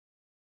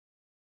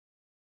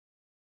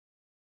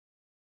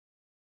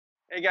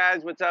Hey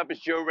guys, what's up? It's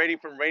Joe Raiti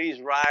from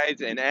Raity's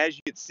Rides, and as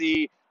you can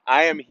see,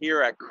 I am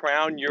here at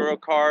Crown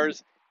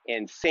Eurocars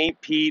in St.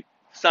 Pete,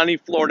 sunny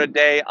Florida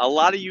day. A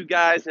lot of you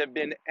guys have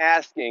been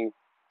asking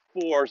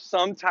for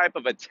some type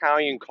of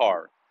Italian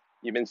car.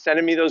 You've been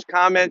sending me those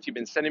comments, you've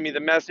been sending me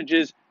the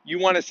messages. You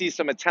want to see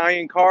some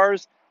Italian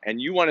cars, and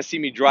you want to see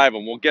me drive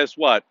them. Well, guess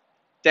what?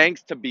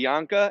 Thanks to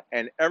Bianca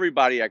and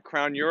everybody at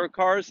Crown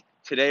Eurocars,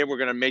 today we're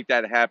going to make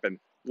that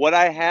happen. What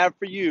I have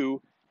for you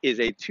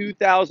is a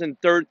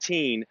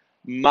 2013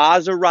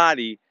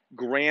 Maserati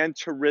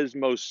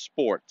Granturismo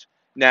Sport.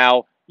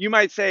 Now, you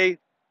might say,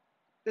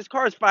 this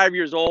car is 5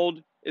 years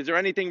old. Is there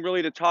anything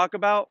really to talk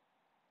about?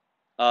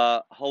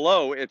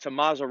 Hello, it's a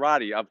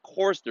Maserati. Of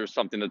course, there's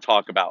something to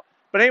talk about.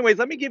 But, anyways,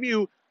 let me give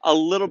you a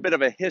little bit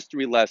of a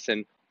history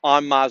lesson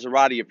on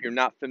Maserati if you're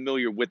not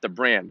familiar with the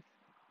brand.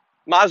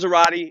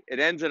 Maserati, it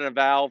ends in a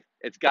valve.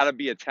 It's got to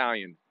be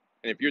Italian.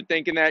 And if you're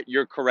thinking that,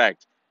 you're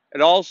correct.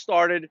 It all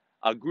started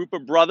a group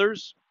of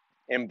brothers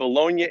in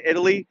Bologna,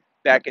 Italy,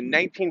 back in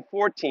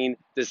 1914,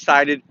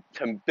 decided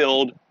to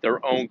build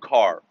their own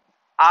car.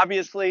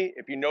 Obviously,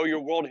 if you know your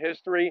world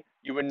history,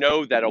 you would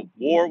know that a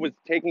war was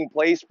taking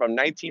place from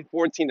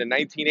 1914 to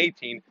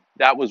 1918.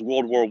 That was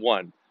World War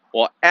I.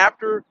 Well,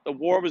 after the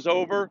war was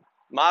over,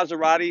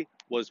 Maserati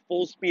was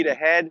full speed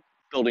ahead,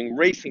 building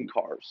racing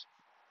cars,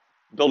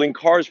 building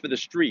cars for the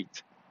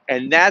street.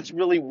 And that's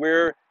really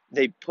where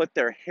they put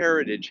their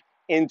heritage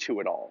into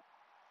it all.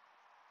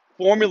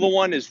 Formula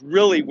One is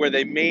really where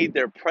they made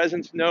their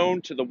presence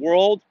known to the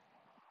world.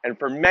 And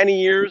for many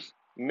years,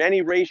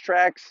 many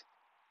racetracks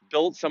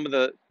built some of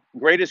the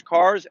greatest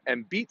cars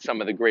and beat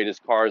some of the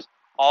greatest cars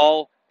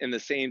all in the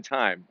same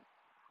time.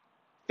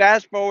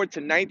 Fast forward to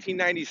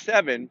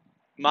 1997,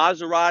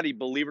 Maserati,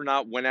 believe it or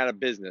not, went out of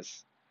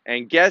business.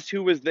 And guess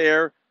who was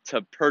there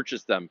to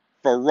purchase them?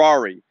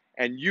 Ferrari.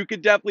 And you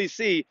could definitely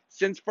see,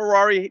 since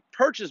Ferrari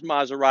purchased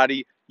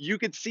Maserati, you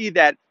could see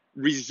that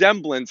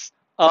resemblance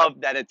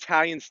of that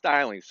Italian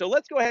styling. So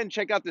let's go ahead and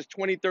check out this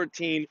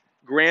 2013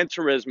 Gran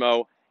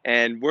Turismo,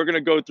 and we're going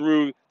to go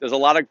through, there's a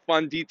lot of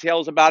fun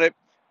details about it.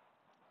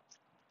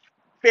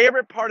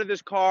 Favorite part of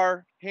this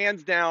car,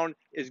 hands down,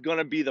 is going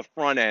to be the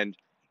front end.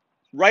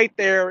 Right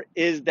there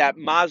is that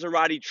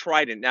Maserati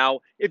Trident. Now,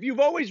 if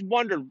you've always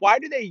wondered, why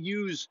do they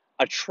use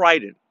a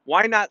Trident?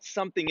 Why not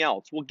something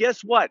else? Well,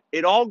 guess what?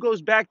 It all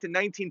goes back to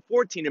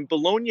 1914 in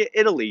Bologna,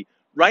 Italy.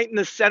 Right in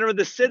the center of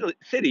the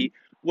city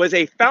was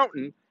a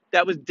fountain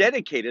that was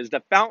dedicated as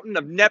the Fountain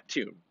of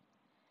Neptune.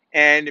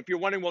 And if you're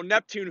wondering, well,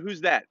 Neptune,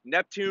 who's that?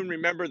 Neptune,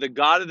 remember, the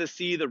god of the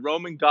sea, the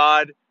Roman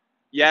god.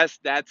 Yes,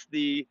 that's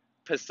the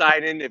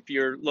Poseidon. If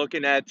you're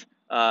looking at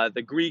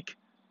the Greek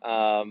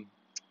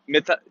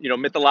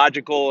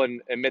mythological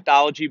and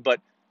mythology.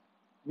 But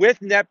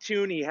with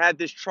Neptune, he had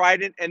this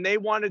trident, and they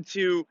wanted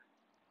to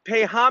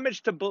pay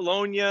homage to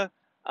Bologna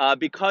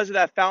because of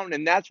that fountain,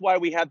 and that's why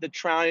we have the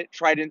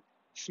trident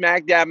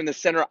smack dab in the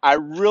center. I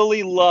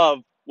really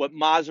love what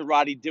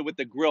Maserati did with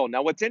the grille.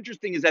 Now, what's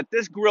interesting is that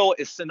this grille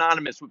is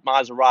synonymous with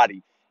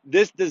Maserati.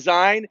 This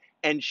design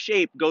and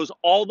shape goes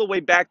all the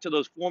way back to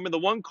those Formula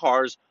One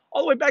cars,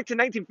 all the way back to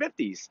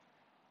 1950s.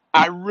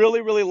 I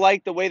really, really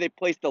like the way they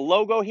placed the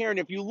logo here. And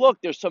if you look,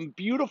 there's some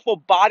beautiful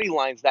body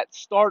lines that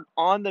start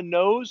on the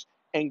nose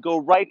and go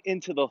right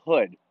into the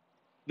hood.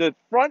 The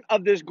front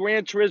of this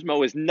Gran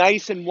Turismo is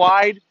nice and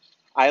wide.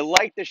 I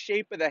like the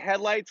shape of the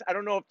headlights. I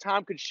don't know if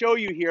Tom could show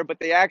you here, but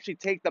they actually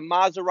take the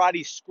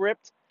Maserati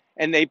script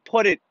and they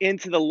put it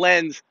into the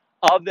lens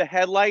of the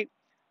headlight.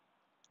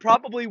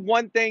 Probably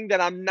one thing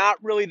that I'm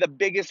not really the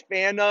biggest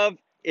fan of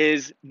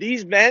is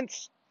these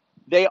vents.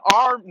 They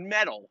are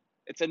metal.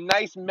 It's a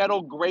nice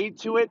metal grade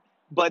to it,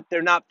 but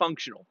they're not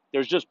functional.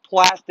 There's just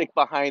plastic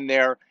behind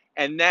there,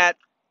 and that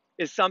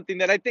is something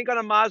that I think on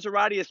a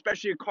Maserati,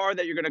 especially a car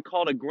that you're going to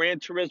call it a Gran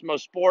Turismo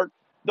Sport,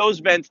 those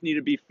vents need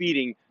to be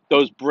feeding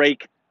those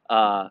brake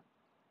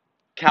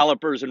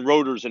calipers and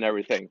rotors and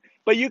everything.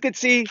 But you can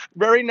see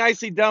very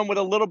nicely done with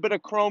a little bit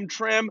of chrome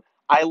trim.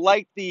 I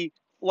like the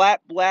flat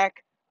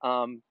black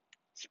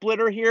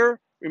splitter here.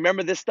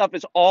 Remember, this stuff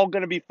is all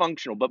going to be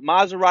functional, but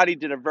Maserati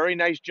did a very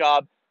nice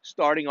job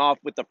starting off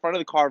with the front of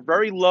the car,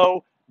 very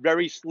low,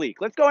 very sleek.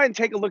 Let's go ahead and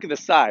take a look at the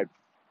side.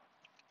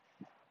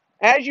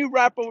 As you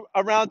wrap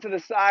around to the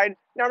side,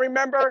 now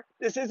remember,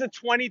 this is a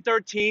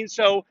 2013,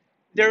 so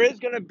there is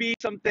going to be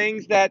some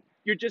things that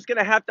you're just going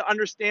to have to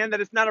understand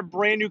that it's not a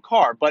brand new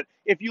car. But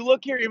if you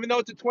look here, even though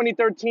it's a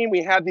 2013,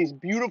 we have these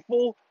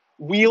beautiful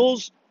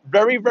wheels,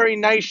 very, very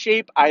nice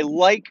shape. I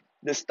like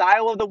the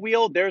style of the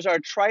wheel. There's our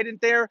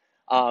Trident there.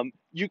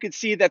 You can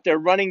see that they're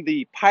running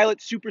the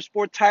Pilot Super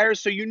Sport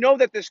tires, so you know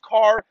that this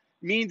car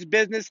means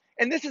business,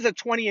 and this is a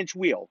 20-inch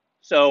wheel.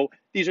 So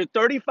these are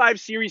 35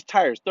 series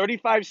tires.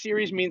 35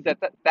 series means that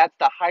that's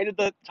the height of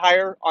the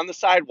tire on the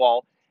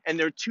sidewall, and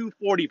they're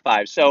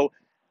 245. So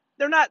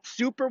they're not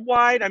super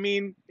wide. I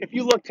mean, if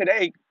you look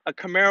today, a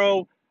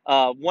Camaro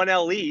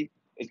 1LE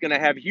is going to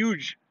have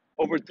huge,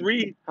 over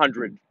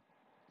 300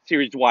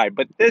 series wide.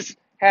 But this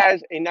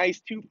has a nice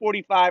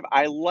 245.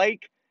 I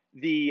like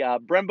the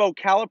Brembo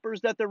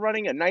calipers that they're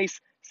running, a nice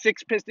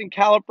 6-piston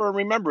caliper.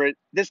 Remember,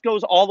 this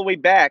goes all the way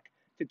back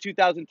to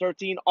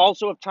 2013.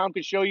 Also, if Tom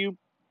could show you,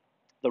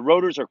 the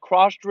rotors are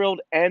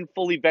cross-drilled and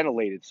fully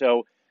ventilated.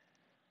 So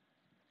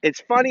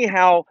it's funny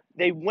how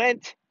they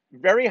went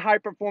very high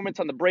performance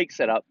on the brake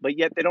setup, but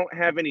yet they don't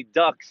have any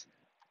ducts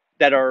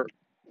that are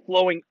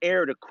flowing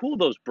air to cool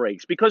those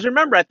brakes. Because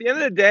remember, at the end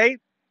of the day,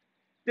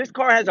 this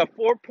car has a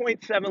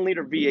 4.7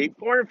 liter V8,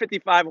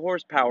 455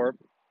 horsepower.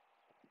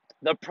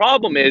 The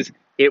problem is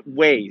it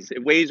weighs.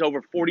 It weighs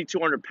over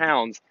 4,200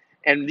 pounds.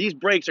 And these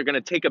brakes are going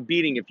to take a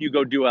beating if you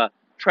go do a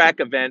track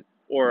event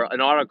or an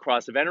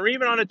autocross event or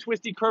even on a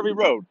twisty, curvy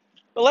road.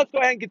 But let's go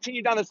ahead and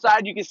continue down the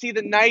side. You can see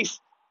the nice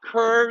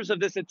curves of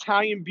this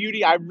Italian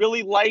beauty. I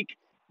really like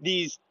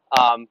these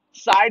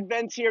side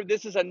vents here.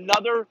 This is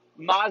another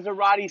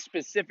Maserati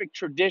specific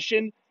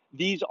tradition.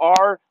 These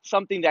are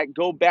something that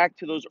go back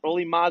to those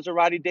early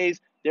Maserati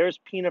days. There's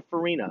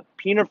Pininfarina.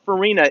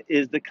 Pininfarina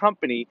is the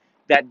company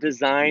that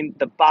designed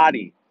the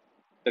body,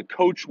 the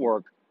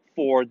coachwork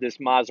for this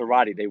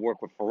Maserati. They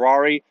work with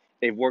Ferrari.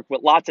 They've worked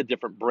with lots of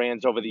different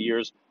brands over the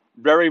years.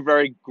 Very,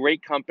 very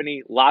great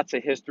company. Lots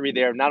of history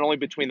there, not only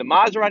between the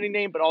Maserati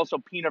name, but also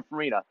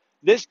Pininfarina.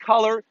 This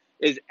color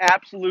is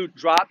absolute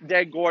drop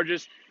dead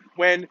gorgeous.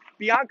 When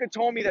Bianca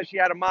told me that she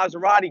had a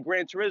Maserati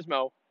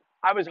Granturismo,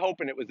 I was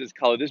hoping it was this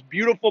color. This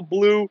beautiful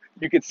blue.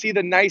 You could see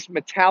the nice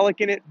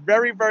metallic in it.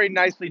 Very, very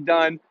nicely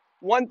done.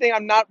 One thing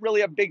I'm not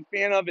really a big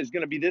fan of is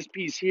going to be this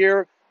piece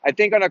here. I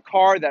think on a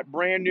car that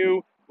brand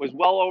new was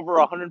well over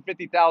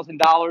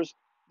 $150,000.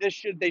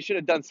 They should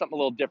have done something a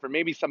little different.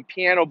 Maybe some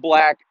piano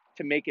black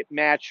to make it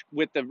match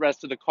with the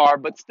rest of the car.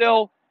 But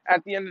still,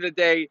 at the end of the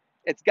day,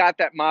 it's got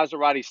that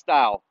Maserati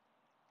style.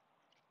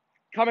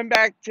 Coming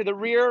back to the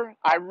rear,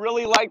 I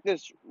really like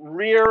this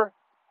rear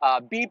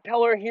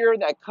B-pillar here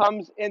that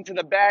comes into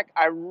the back.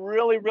 I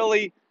really,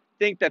 really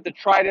think that the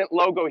Trident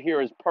logo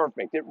here is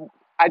perfect.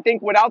 I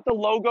think without the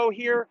logo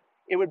here,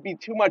 it would be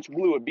too much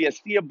blue. It would be a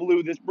sea of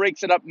blue. This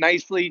breaks it up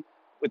nicely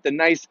with the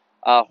nice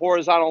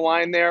horizontal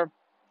line there.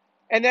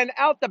 And then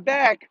out the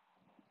back,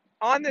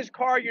 on this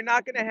car, you're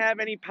not going to have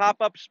any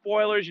pop-up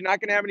spoilers. You're not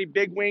going to have any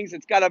big wings.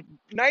 It's got a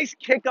nice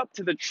kick up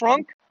to the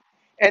trunk.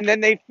 And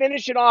then they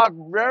finish it off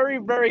very,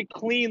 very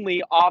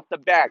cleanly off the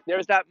back.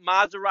 There's that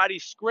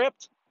Maserati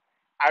script.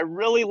 I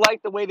really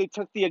like the way they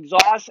took the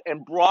exhaust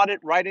and brought it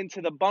right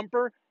into the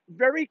bumper.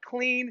 Very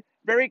clean,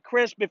 very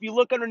crisp. If you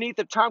look underneath,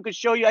 if Tom could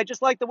show you, I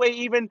just like the way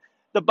even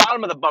the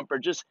bottom of the bumper,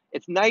 just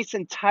it's nice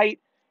and tight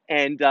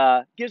and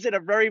gives it a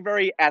very,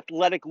 very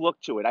athletic look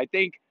to it. I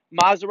think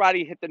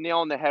Maserati hit the nail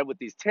on the head with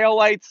these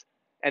taillights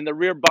and the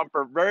rear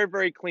bumper. Very,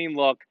 very clean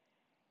look.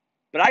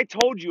 But I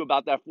told you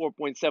about that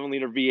 4.7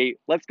 liter V8.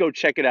 Let's go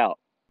check it out.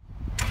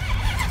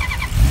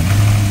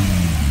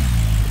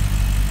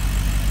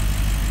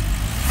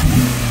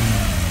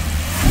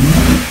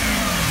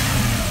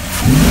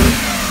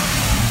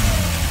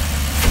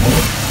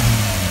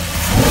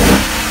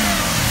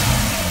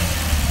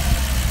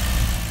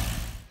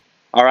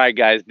 All right,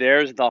 guys,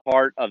 there's the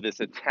heart of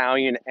this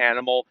Italian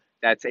animal.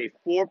 That's a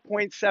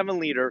 4.7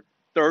 liter,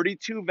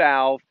 32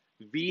 valve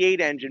V8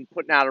 engine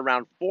putting out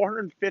around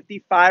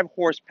 455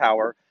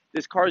 horsepower.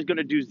 This car is going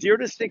to do 0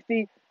 to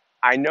 60.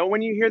 I know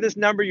when you hear this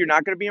number, you're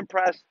not going to be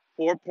impressed.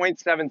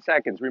 4.7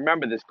 seconds.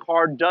 Remember, this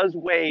car does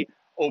weigh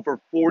over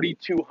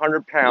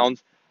 4,200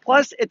 pounds.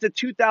 Plus, it's a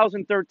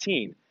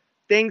 2013.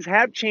 Things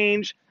have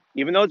changed.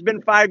 Even though it's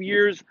been 5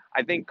 years,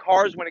 I think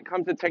cars, when it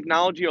comes to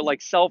technology, are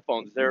like cell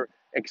phones. They're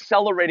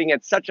accelerating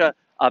at such a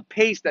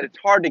pace that it's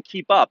hard to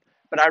keep up.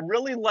 But I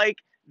really like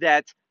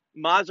that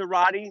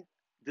Maserati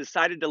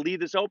decided to leave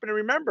this open. And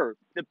remember,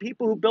 the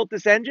people who built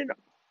this engine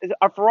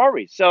are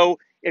Ferrari. So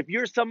if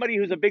you're somebody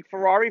who's a big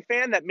Ferrari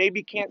fan that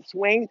maybe can't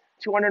swing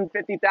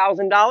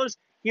 $250,000,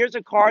 here's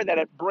a car that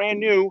at brand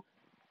new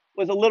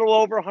was a little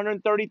over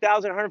 $130,000,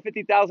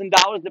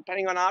 $150,000,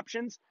 depending on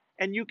options.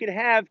 And you could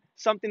have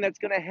something that's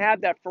going to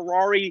have that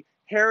Ferrari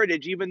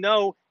heritage, even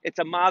though it's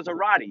a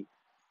Maserati.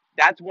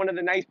 That's one of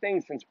the nice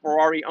things since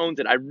Ferrari owns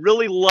it. I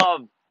really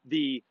love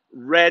the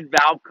red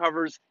valve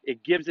covers.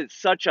 It gives it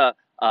such a,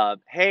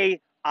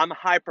 hey, I'm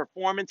high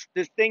performance.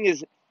 This thing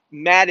is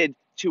matted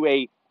to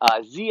a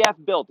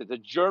ZF built. It's a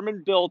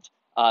German built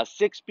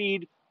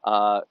 6-speed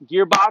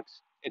gearbox.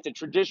 It's a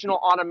traditional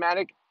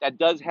automatic that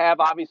does have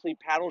obviously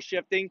paddle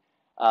shifting.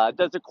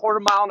 Does a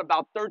quarter mile in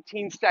about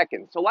 13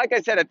 seconds. So like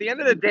I said, at the end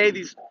of the day,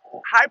 these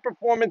high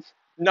performance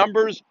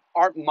numbers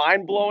aren't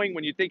mind blowing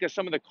when you think of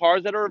some of the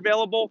cars that are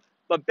available.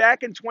 But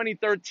back in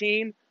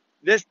 2013,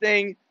 this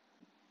thing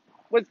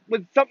was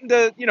something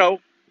to,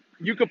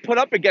 you could put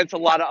up against a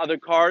lot of other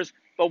cars.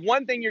 But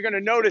one thing you're going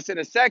to notice in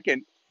a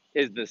second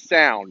is the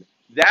sound.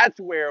 That's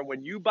where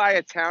when you buy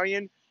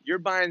Italian, you're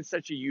buying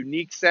such a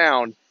unique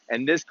sound.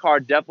 And this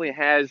car definitely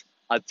has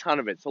a ton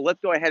of it. So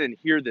let's go ahead and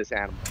hear this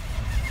animal.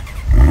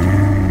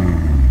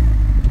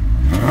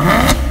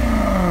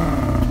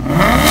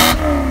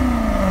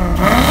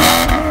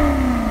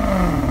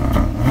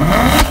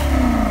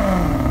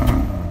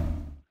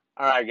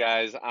 All right,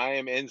 guys, I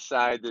am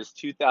inside this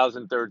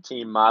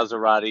 2013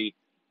 Maserati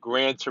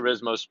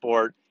Granturismo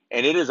Sport,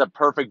 and it is a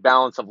perfect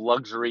balance of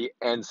luxury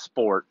and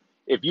sport.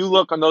 If you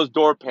look on those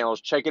door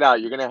panels, check it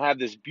out. You're going to have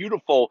this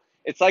beautiful,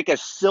 it's like a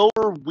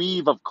silver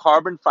weave of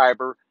carbon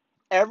fiber.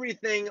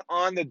 Everything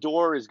on the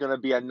door is going to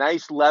be a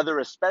nice leather,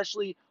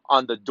 especially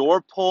on the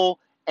door pull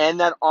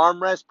and that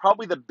armrest.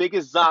 Probably the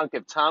biggest zonk,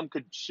 if Tom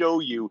could show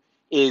you,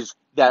 is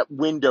that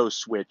window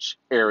switch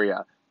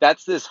area.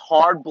 That's this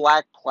hard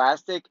black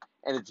plastic,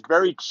 and it's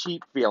very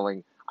cheap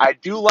feeling. I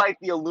do like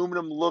the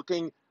aluminum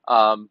looking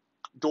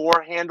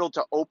door handle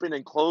to open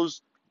and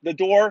close the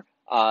door.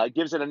 It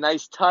gives it a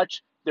nice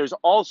touch. There's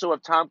also,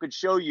 if Tom could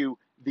show you,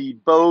 the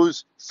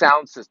Bose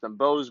sound system.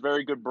 Bose,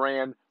 very good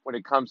brand when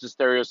it comes to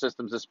stereo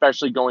systems,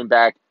 especially going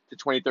back to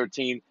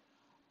 2013.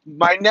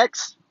 My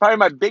next, probably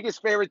my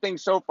biggest favorite thing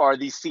so far,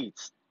 these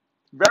seats.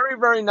 Very,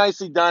 very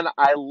nicely done.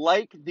 I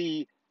like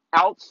the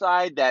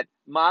outside, that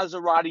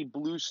Maserati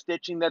blue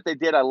stitching that they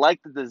did. I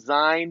like the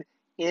design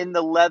in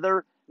the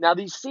leather. Now,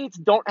 these seats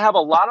don't have a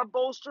lot of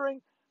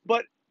bolstering,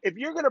 but if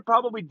you're going to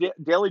probably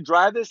daily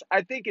drive this,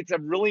 I think it's a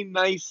really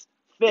nice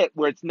fit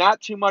where it's not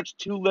too much,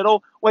 too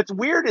little. What's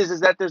weird is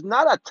that there's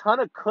not a ton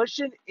of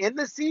cushion in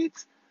the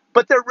seats,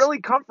 but they're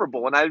really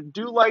comfortable. And I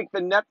do like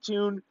the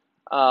Neptune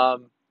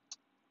Trident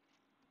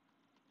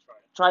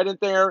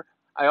there.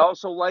 I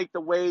also like the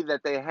way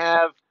that they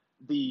have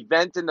the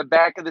vent in the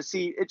back of the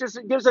seat. It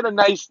gives it a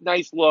nice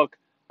look.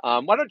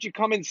 Why don't you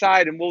come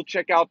inside and we'll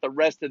check out the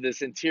rest of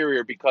this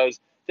interior,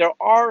 because there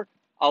are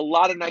a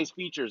lot of nice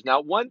features.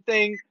 Now, one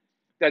thing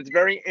that's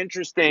very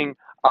interesting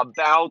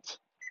about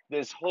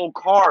this whole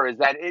car is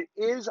that it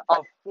is a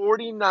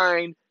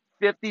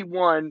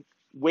 49-51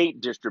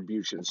 weight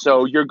distribution.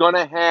 So you're going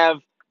to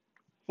have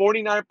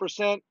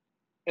 49%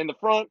 in the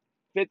front,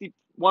 51%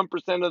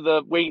 of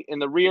the weight in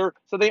the rear.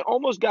 So they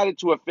almost got it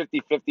to a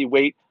 50-50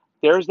 weight.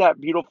 There's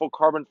that beautiful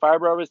carbon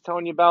fiber I was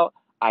telling you about.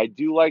 I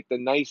do like the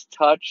nice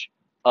touch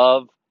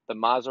of the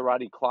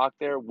Maserati clock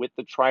there with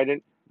the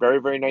Trident.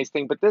 Very, very nice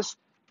thing. But this,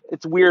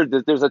 it's weird.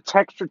 There's a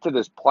texture to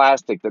this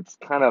plastic that's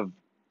kind of,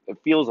 it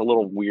feels a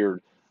little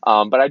weird.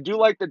 But I do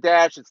like the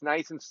dash. It's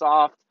nice and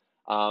soft.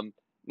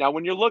 Now,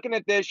 when you're looking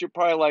at this, you're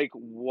probably like,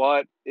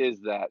 what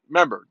is that?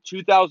 Remember,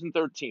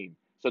 2013.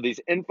 So these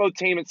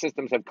infotainment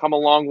systems have come a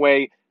long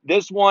way.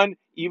 This one,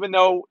 even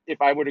though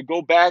if I were to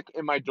go back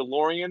in my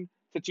DeLorean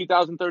to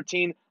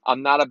 2013,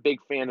 I'm not a big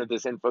fan of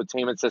this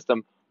infotainment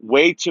system.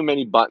 Way too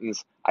many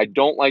buttons. I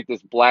don't like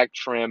this black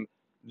trim.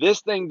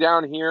 This thing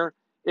down here,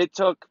 it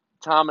took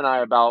Tom and I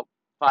about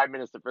 5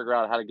 minutes to figure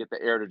out how to get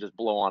the air to just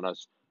blow on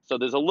us. So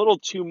there's a little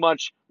too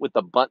much with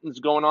the buttons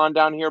going on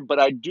down here. But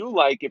I do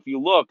like, if you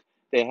look,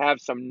 they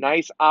have some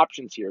nice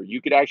options here.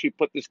 You could actually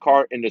put this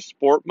car into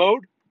sport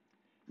mode,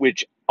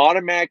 which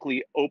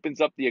automatically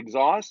opens up the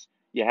exhaust.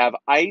 You have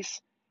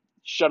ice,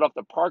 shut off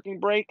the parking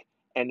brake,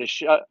 and to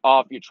shut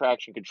off your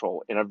traction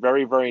control in a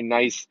very, very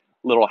nice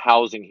little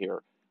housing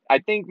here. I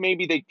think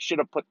maybe they should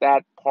have put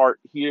that part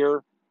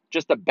here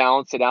just to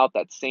balance it out,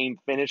 that same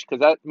finish,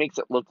 because that makes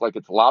it look like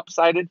it's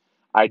lopsided.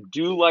 I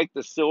do like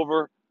the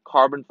silver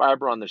carbon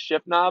fiber on the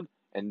shift knob,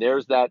 and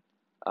there's that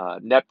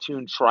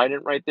Neptune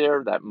Trident right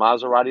there, that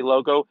Maserati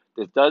logo.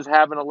 This does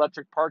have an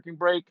electric parking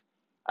brake.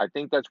 I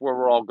think that's where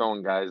we're all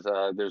going, guys.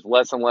 There's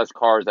less and less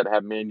cars that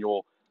have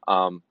manual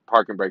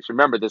parking brakes.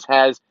 Remember, this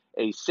has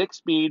a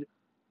 6-speed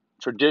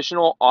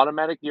traditional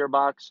automatic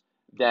gearbox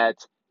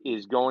that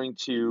is going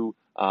to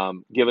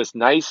give us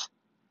nice,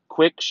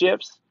 quick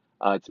shifts.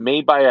 It's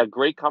made by a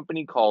great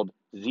company called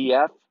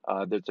ZF.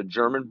 That's a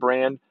German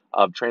brand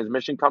of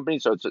transmission company,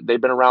 so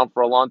they've been around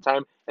for a long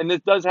time. And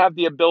this does have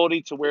the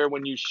ability to where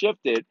when you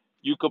shift it,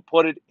 you could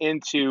put it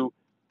into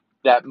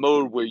that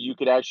mode where you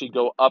could actually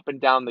go up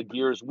and down the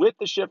gears with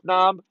the shift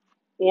knob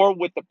or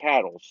with the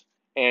paddles.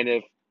 And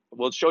if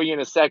we'll show you in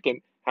a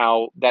second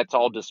how that's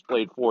all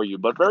displayed for you,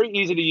 but very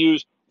easy to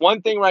use.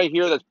 One thing right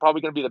here that's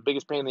probably going to be the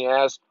biggest pain in the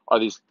ass are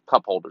these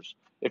cup holders.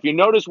 If you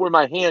notice where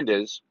my hand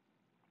is,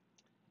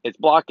 it's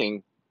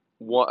blocking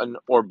one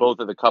or both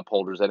of the cup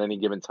holders at any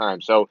given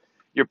time. So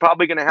you're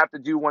probably going to have to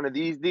do one of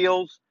these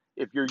deals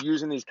if you're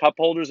using these cup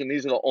holders, and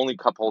these are the only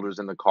cup holders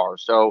in the car.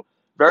 So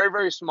very,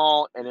 very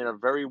small and in a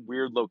very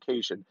weird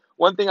location.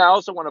 One thing I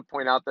also want to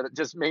point out that it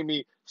just made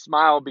me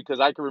smile,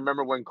 because I can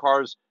remember when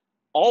cars,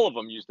 all of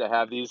them used to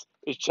have these,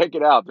 is check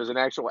it out. There's an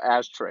actual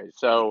ashtray.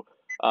 So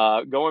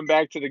going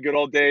back to the good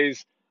old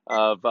days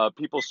of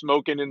people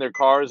smoking in their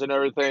cars and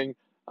everything,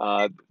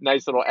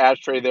 nice little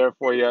ashtray there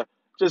for you.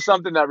 Just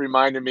something that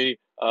reminded me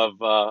of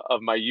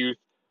my youth.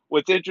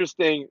 What's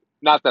interesting,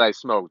 not that I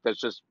smoked, that's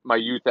just my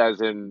youth,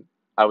 as in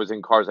I was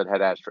in cars that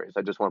had ashtrays.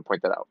 I just want to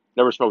point that out.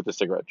 Never smoked a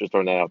cigarette, just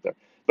throwing that out there.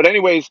 But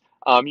anyways,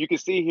 you can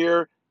see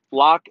here,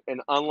 lock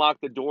and unlock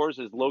the doors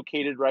is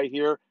located right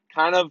here.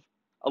 Kind of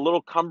a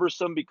little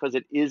cumbersome because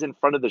it is in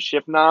front of the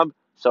shift knob.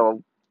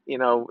 So,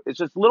 it's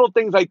just little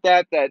things like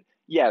that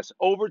yes,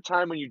 over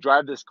time when you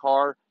drive this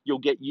car, you'll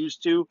get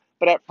used to.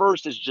 But at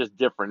first, it's just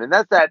different. And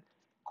that's that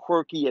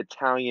quirky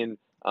Italian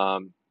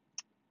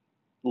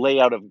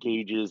layout of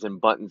gauges and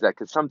buttons that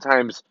could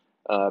sometimes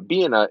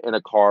be in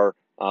a car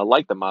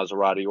like the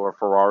Maserati or a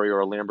Ferrari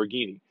or a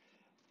Lamborghini.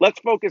 let's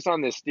focus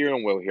on the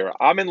steering wheel here.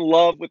 I'm in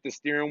love with the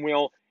steering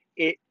wheel.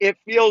 It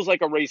feels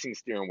like a racing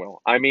steering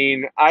wheel. I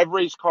mean, I've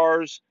raced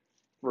cars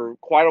for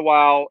quite a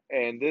while,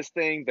 and this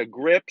thing, the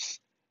grips,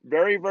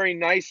 very, very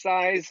nice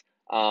size.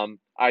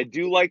 I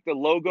do like the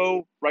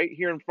logo right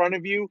here in front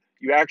of you.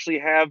 You actually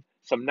have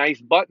some nice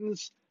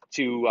buttons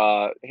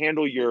to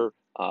handle your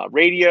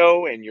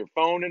radio and your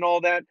phone and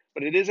all that,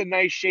 but it is a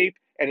nice shape,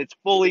 and it's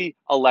fully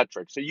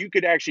electric. So you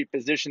could actually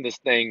position this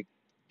thing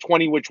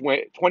 20 which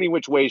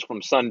ways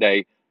from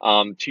Sunday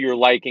to your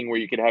liking, where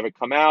you could have it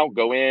come out,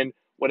 go in,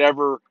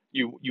 whatever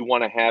you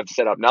want to have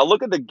set up. Now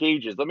look at the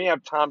gauges. Let me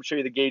have Tom show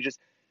you the gauges.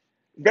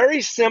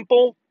 Very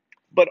simple,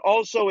 but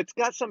also it's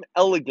got some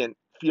elegant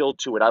feel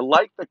to it. I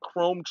like the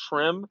chrome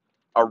trim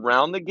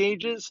around the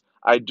gauges.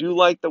 I do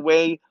like the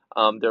way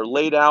they're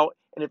laid out.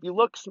 And if you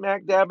look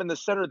smack dab in the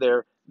center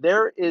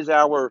there is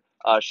our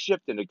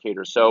shift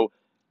indicator. So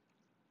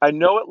I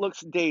know it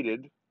looks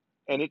dated,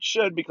 and it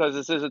should, because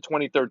this is a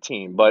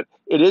 2013, but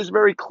it is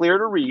very clear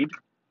to read,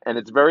 and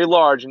it's very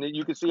large. And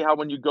you can see how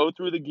when you go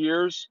through the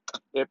gears,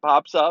 it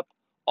pops up.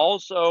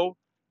 Also,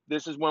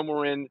 this is when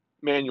we're in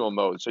manual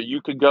mode. So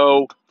you could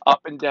go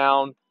up and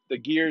down the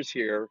gears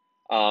here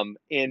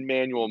in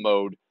manual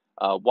mode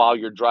while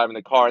you're driving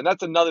the car. And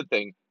that's another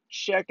thing.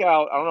 Check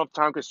out, I don't know if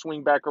Tom could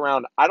swing back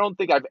around. I don't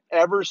think I've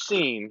ever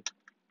seen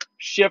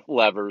shift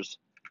levers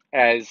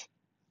as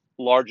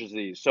large as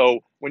these. So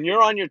when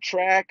you're on your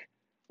track,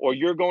 or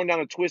you're going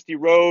down a twisty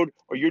road,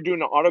 or you're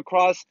doing an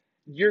autocross,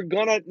 you're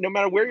gonna, no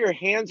matter where your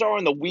hands are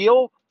on the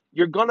wheel,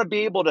 you're gonna be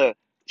able to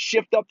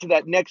shift up to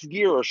that next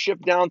gear or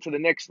shift down to the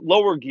next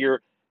lower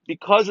gear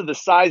because of the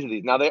size of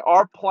these. Now, they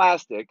are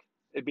plastic.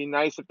 It'd be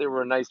nice if they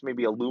were a nice,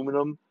 maybe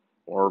aluminum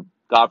or,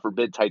 God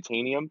forbid,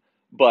 titanium,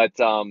 but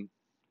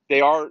they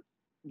are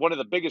one of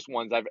the biggest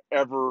ones I've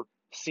ever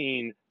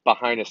seen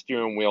behind a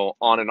steering wheel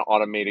on an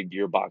automated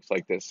gearbox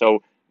like this.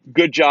 So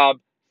good job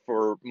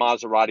for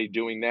Maserati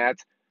doing that.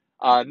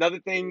 Another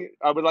thing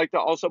I would like to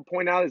also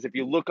point out is if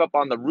you look up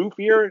on the roof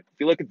here, if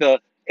you look at the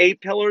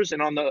A-pillars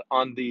and on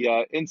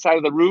the inside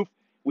of the roof,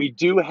 we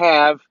do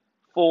have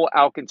full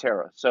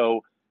Alcantara.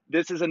 So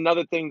this is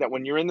another thing that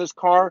when you're in this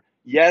car,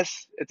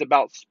 yes, it's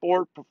about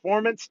sport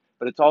performance,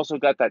 but it's also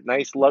got that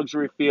nice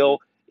luxury feel.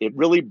 It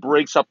really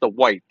breaks up the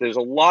white. There's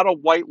a lot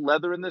of white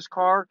leather in this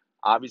car.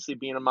 Obviously,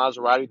 being a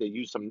Maserati, they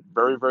use some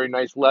very, very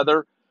nice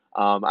leather.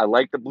 I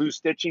like the blue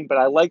stitching, but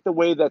I like the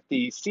way that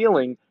the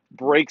ceiling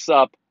breaks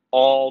up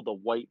all the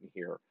white in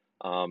here,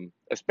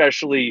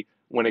 especially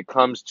when it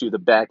comes to the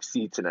back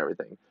seats and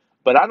everything.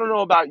 But I don't know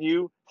about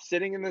you,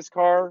 sitting in this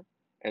car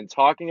and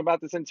talking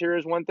about this interior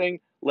is one thing.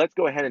 Let's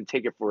go ahead and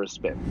take it for a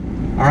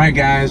spin. All right,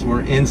 guys,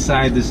 we're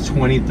inside this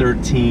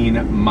 2013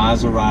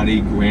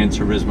 Maserati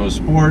Granturismo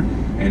Sport.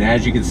 And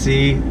as you can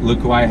see, look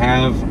who I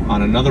have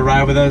on another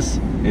ride with us.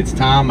 It's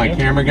Tom, my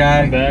camera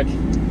guy. I'm back.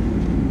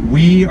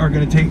 We are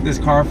going to take this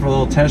car for a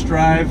little test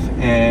drive,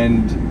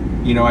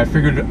 and you know, I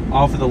figured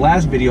off of the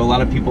last video, a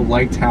lot of people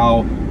liked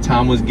how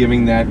Tom was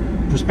giving that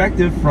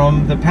perspective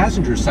from the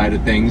passenger side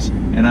of things,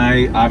 and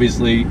I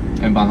obviously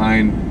am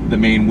behind the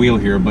main wheel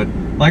here. But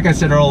like I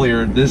said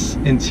earlier, this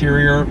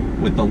interior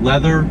with the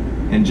leather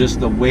and just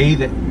the way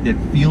that it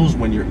feels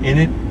when you're in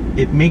it,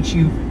 it makes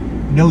you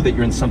know that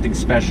you're in something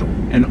special.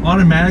 And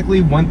automatically,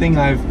 one thing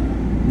I've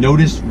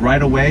noticed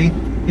right away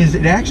is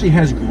it actually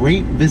has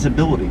great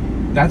visibility.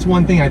 That's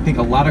one thing I think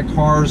a lot of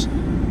cars,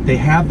 they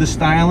have the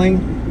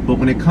styling, but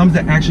when it comes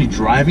to actually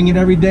driving it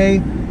every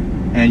day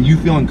and you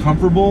feeling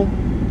comfortable,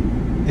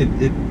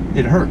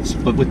 it hurts.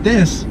 But with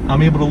this,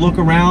 I'm able to look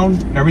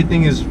around.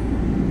 Everything is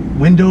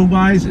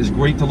window-wise is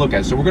great to look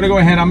at. So we're gonna go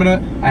ahead,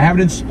 I have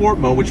it in sport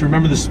mode, which,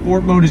 remember, the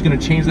sport mode is gonna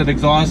change that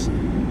exhaust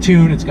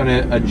tune. It's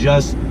gonna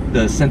adjust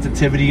the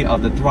sensitivity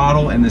of the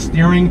throttle and the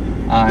steering.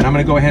 And I'm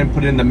gonna go ahead and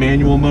put it in the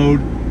manual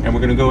mode, and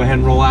we're gonna go ahead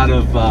and roll out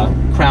of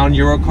Crown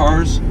Euro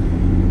Cars.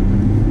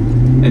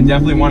 And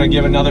definitely want to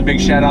give another big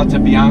shout out to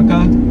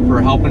Bianca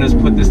for helping us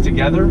put this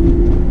together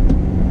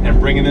and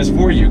bringing this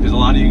for you, because a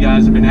lot of you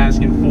guys have been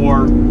asking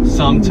for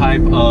some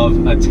type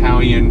of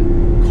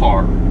Italian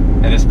car,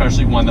 and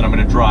especially one that I'm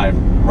going to drive.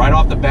 Right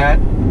off the bat,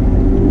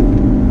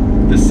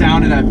 the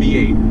sound of that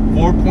V8,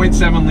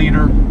 4.7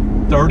 liter,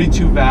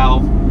 32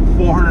 valve,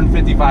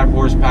 455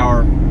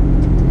 horsepower.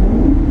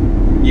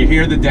 You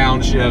hear the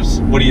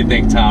downshifts. What do you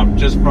think, Tom?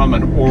 Just from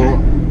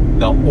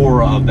the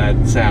aura of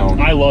that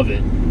sound. I love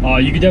it.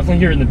 You can definitely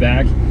hear it in the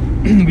back.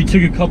 We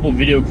took a couple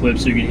video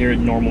clips so you can hear it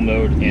in normal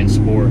mode and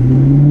sport.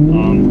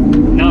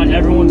 Not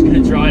everyone's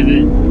going to drive it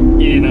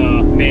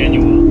in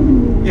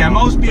manual. Yeah,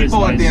 most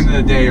people at the end of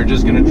the day are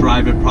just going to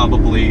drive it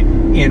probably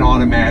in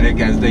automatic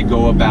as they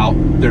go about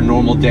their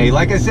normal day.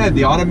 Like I said,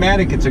 the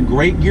automatic, it's a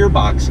great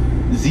gearbox.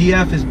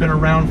 ZF has been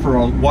around for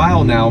a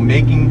while now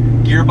making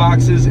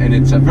gearboxes, and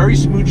it's a very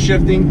smooth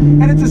shifting,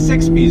 and it's a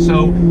 6-speed,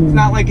 so it's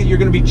not like you're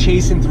going to be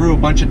chasing through a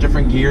bunch of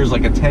different gears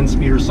like a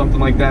 10-speed or something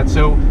like that.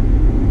 So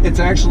it's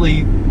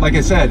actually, like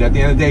I said, at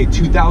the end of the day,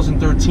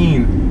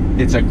 2013,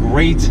 it's a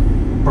great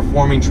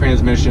performing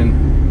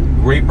transmission,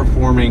 great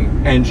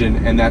performing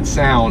engine, and that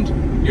sound,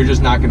 you're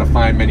just not going to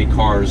find many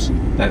cars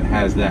that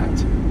has that.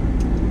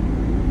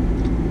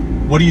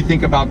 What do you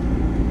think about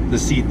the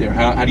seat there?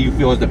 How do you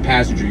feel as the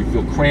passenger? You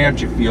feel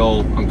cramped? You feel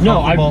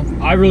uncomfortable?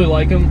 No, I really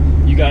like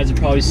them. You guys have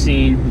probably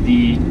seen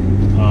the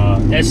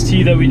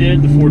ST that we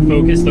did, the Ford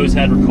Focus. Those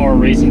had Recaro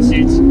racing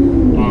seats.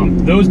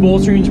 Those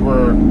bolsterings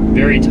were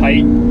very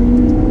tight,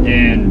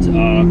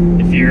 and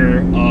if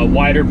you're a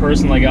wider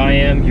person like I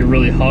am, you're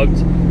really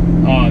hugged.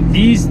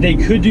 These, they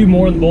could do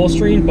more in the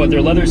bolstering, but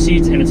they're leather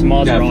seats and it's a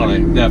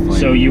Maserati. Definitely.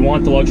 So you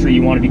want the luxury,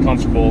 you want to be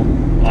comfortable.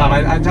 Tom,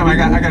 I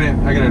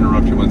gotta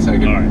interrupt you 1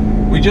 second. All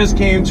right. We just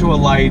came to a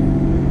light.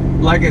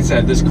 Like I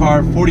said, this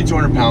car,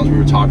 4,200 pounds, we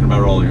were talking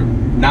about earlier.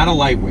 Not a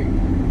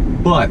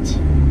lightweight, but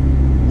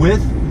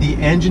with the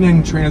engine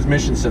and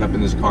transmission setup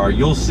in this car,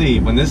 you'll see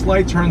when this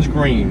light turns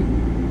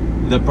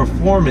green, the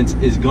performance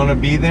is gonna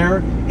be there.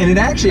 And it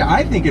actually,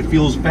 I think it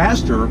feels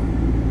faster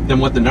than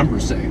what the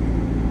numbers say.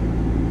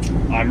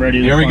 I'm ready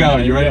to Here we go.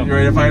 You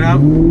ready to find out?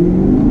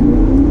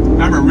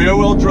 Remember, rear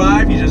wheel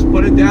drive, you just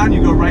put it down,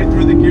 you go right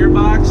through the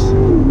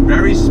gearbox.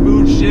 Very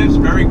smooth shifts,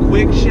 very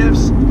quick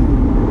shifts.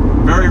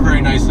 Very,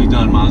 very nicely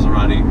done,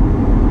 Maserati.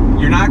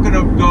 You're not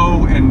gonna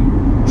go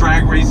and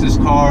drag race this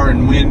car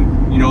and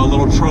win, you know, a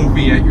little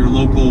trophy at your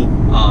local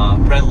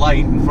red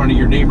light in front of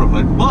your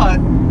neighborhood, but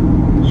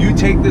you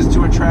take this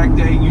to a track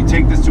day, you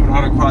take this to an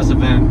autocross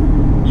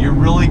event, you're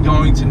really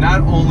going to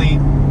not only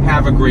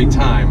have a great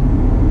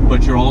time,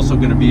 but you're also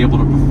going to be able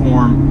to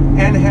perform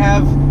and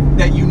have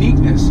that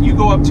uniqueness. You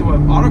go up to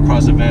an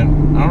autocross event,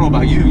 I don't know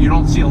about you, you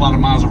don't see a lot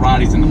of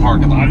Maseratis in the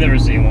parking lot. I've never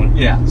seen one.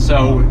 Yeah,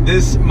 so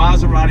this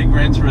Maserati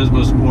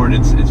Granturismo Sport,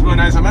 it's really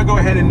nice. I'm going to go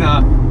ahead and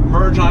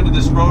merge onto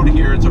this road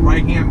here. It's a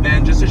right-hand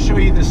bend just to show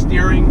you the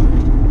steering.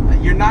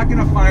 You're not going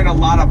to find a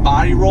lot of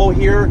body roll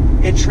here.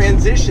 It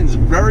transitions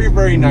very,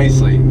 very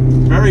nicely.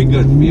 Very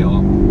good feel.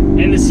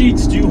 And the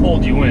seats do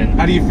hold you in.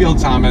 How do you feel,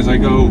 Tom, as I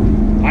go?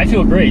 I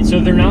feel great. So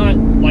they're not,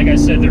 like I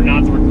said, they're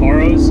not the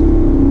Recaros,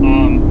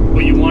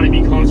 but you want to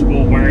be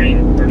comfortable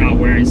wearing, or not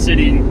wearing,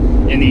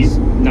 sitting in these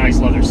nice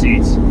leather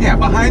seats. Yeah,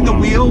 behind the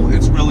wheel,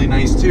 it's really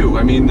nice too.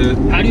 I mean,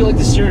 how do you like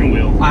the steering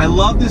wheel? I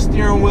love the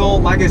steering wheel.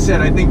 Like I said,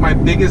 I think my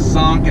biggest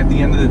zonk at the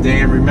end of the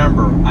day, and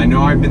remember, I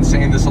know I've been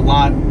saying this a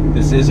lot,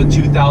 this is a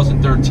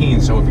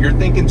 2013, so if you're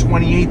thinking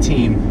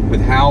 2018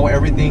 with how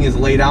everything is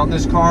laid out in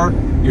this car,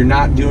 you're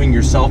not doing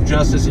yourself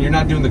justice and you're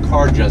not doing the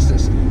car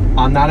justice.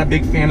 I'm not a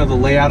big fan of the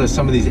layout of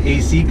some of these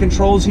AC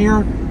controls here,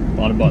 A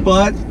lot of buttons.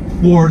 but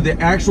for the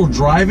actual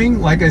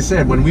driving, like I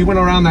said, when we went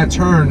around that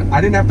turn,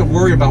 I didn't have to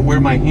worry about where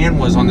my hand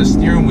was on the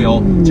steering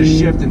wheel to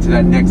shift into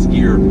that next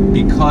gear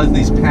because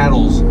these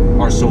paddles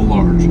are so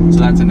large. So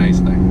that's a nice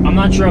thing. I'm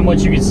not sure how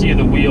much you can see of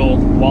the wheel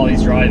while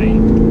he's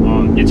driving.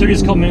 It took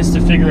us a couple minutes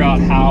to figure out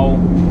how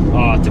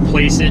to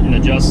place it and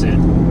adjust it.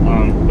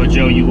 But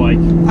Joe, you like?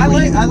 I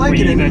like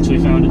it. You eventually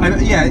found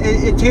it. Yeah,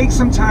 it takes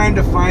some time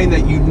to find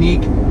that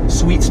unique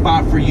sweet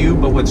spot for you.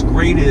 But what's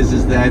great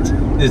is that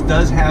this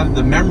does have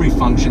the memory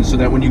function, so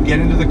that when you get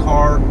into the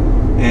car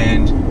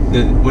and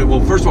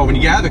well, first of all, when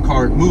you get out of the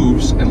car, it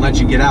moves and lets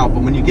you get out.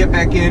 But when you get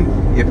back in,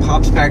 it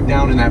pops back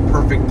down in that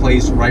perfect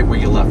place right where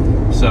you left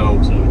it. So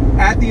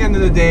at the end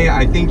of the day,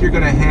 I think you're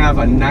going to have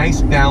a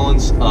nice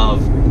balance of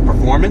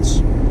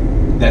performance,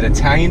 that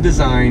Italian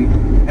design,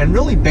 and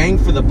really bang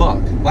for the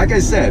buck. Like I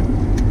said,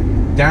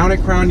 down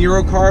at Crown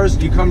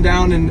Eurocars, you come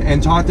down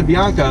and talk to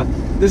Bianca,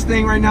 this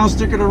thing right now is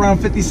sticking around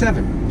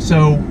 57.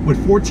 So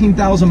with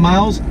 14,000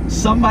 miles,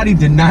 somebody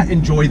did not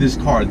enjoy this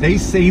car. They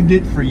saved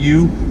it for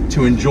you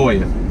to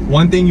enjoy it.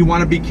 One thing you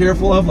want to be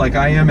careful of, like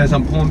I am as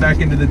I'm pulling back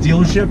into the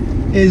dealership,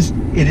 is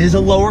it is a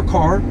lower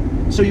car.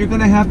 So you're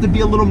going to have to be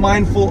a little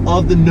mindful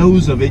of the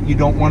nose of it. You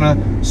don't want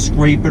to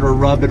scrape it or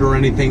rub it or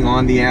anything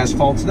on the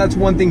asphalt. So that's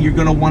one thing you're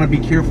going to want to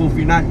be careful if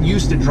you're not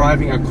used to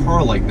driving a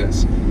car like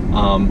this.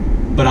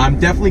 But I'm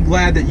definitely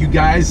glad that you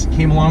guys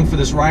came along for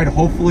this ride.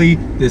 Hopefully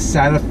this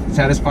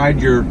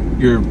satisfied your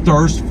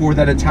thirst for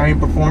that Italian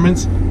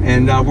performance.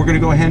 And we're going to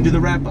go ahead and do the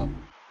wrap up.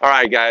 All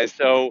right, guys.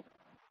 So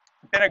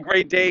been a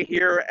great day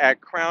here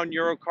at Crown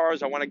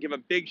Eurocars. I want to give a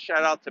big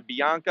shout out to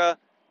Bianca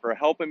for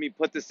helping me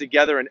put this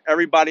together, and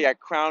everybody at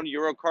Crown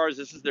Eurocars.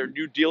 This is their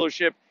new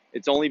dealership.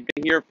 It's only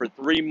been here for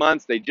 3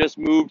 months. They just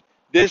moved.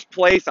 This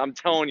place, I'm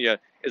telling you,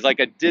 is like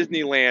a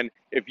Disneyland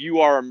if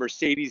you are a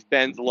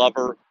Mercedes-Benz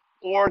lover,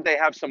 or they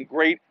have some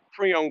great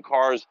pre-owned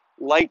cars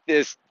like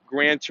this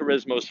Gran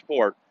Turismo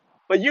Sport.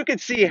 But you can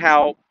see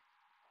how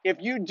if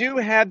you do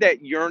have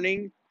that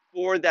yearning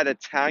for that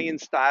Italian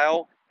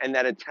style and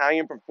that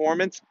Italian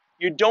performance,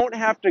 you don't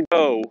have to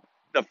go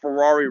the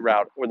Ferrari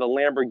route or the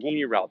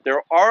Lamborghini route.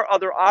 There are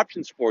other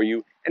options for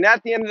you. And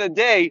at the end of the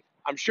day,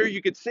 I'm sure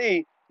you could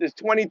see this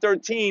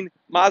 2013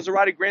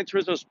 Maserati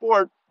Granturismo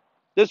Sport.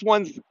 This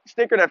one's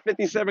stickered at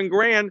 57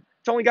 grand.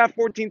 It's only got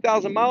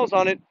 14,000 miles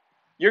on it.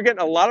 You're getting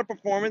a lot of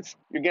performance.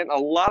 You're getting a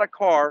lot of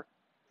car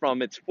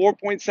from its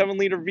 4.7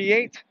 liter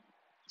V8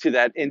 to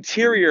that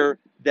interior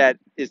that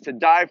is to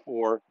die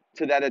for,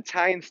 to that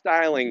Italian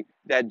styling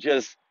that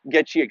just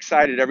gets you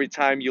excited every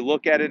time you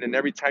look at it and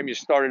every time you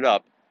start it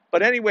up.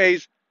 But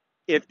anyways,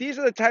 if these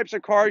are the types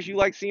of cars you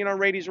like seeing on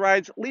Raity's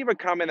Rides, leave a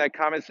comment in that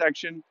comment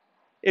section.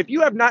 If you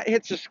have not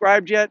hit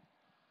subscribe yet,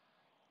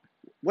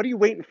 What are you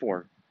waiting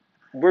for?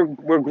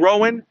 We're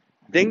growing.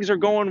 Things are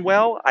going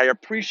well. I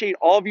appreciate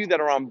all of you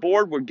that are on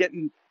board. We're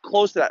getting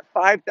close to that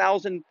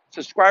 5,000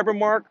 subscriber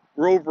mark.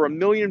 We're over 1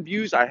 million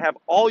views. I have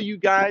all you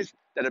guys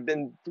that have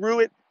been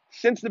through it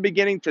since the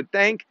beginning to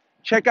thank.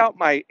 Check out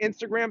my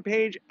Instagram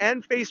page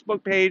and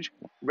Facebook page,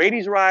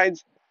 Raiti's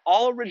Rides,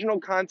 all original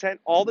content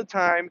all the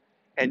time.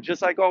 And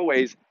just like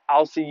always,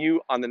 I'll see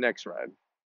you on the next ride.